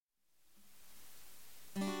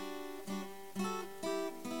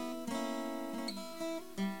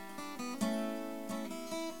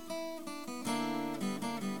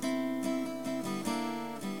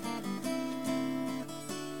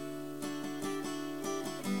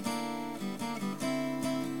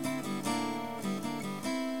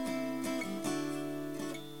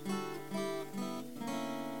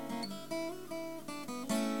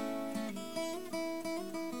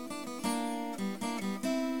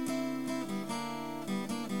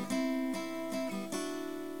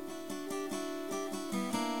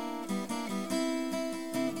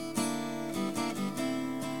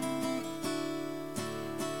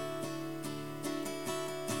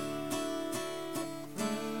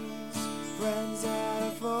friends that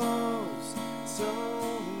are foes, so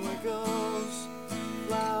it goes.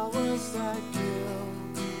 Flowers that kill.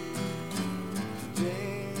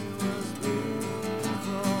 Today was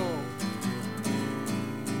beautiful,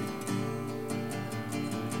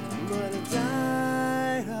 but it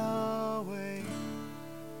died away.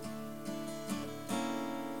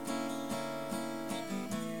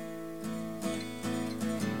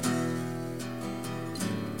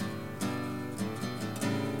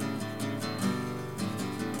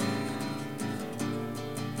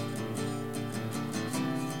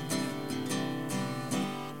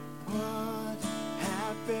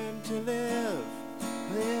 To live,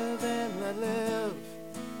 live and let live.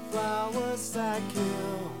 Flowers that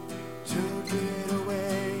kill, took it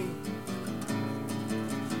away.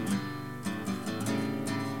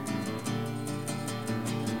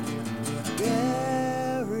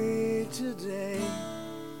 Buried today.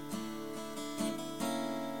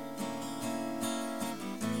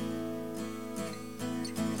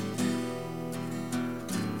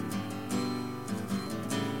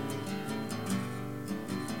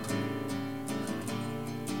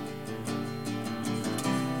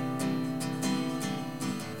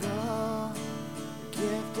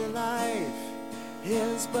 Life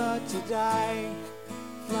is but to die.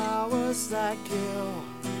 Flowers that kill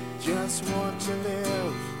just want to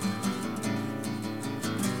live.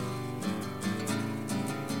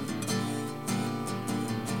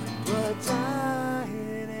 But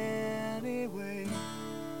dying anyway.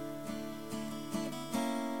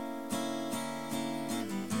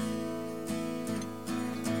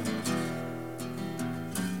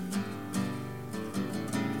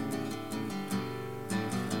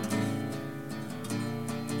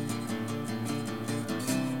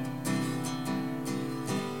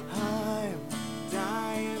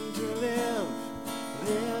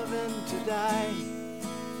 Die.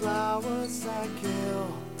 Flowers that kill,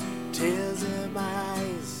 tears in my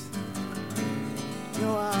eyes,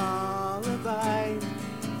 no alibi.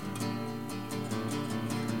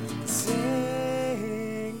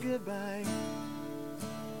 Saying goodbye.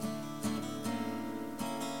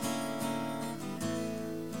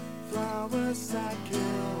 Flowers that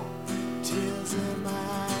kill, tears in my eyes.